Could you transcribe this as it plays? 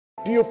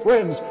Dear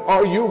friends,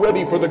 are you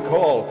ready for the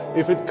call?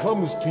 If it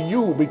comes to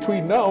you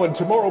between now and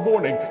tomorrow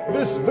morning,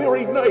 this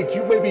very night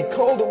you may be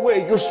called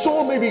away. Your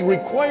soul may be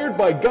required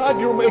by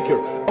God your Maker.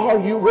 Are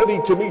you ready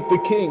to meet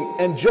the King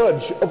and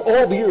Judge of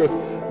all the earth?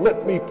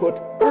 Let me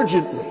put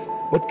urgently,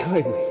 but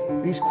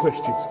kindly, these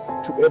questions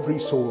to every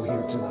soul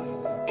here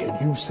tonight.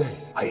 Can you say,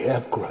 I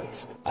have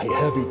Christ, I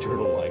have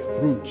eternal life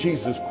through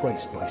Jesus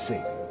Christ my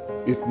Savior?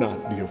 If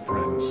not, dear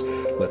friends,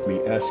 let me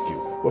ask you,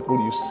 what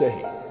will you say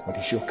when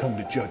he shall come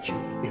to judge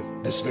you?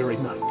 If this very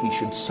night he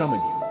should summon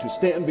you to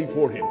stand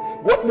before him,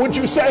 what would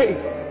you say?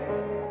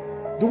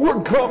 The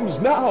word comes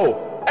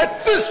now.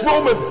 At this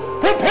moment,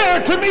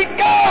 prepare to meet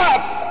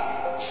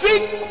God.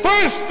 Seek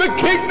first the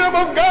kingdom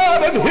of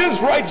God and his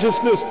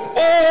righteousness.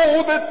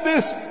 Oh, that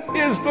this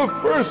is the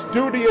first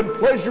duty and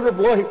pleasure of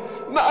life,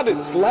 not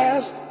its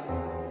last.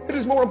 It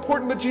is more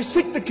important that you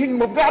seek the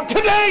kingdom of God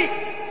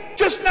today,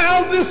 just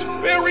now, this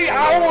very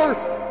hour,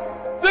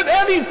 than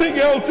anything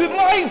else in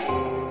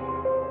life.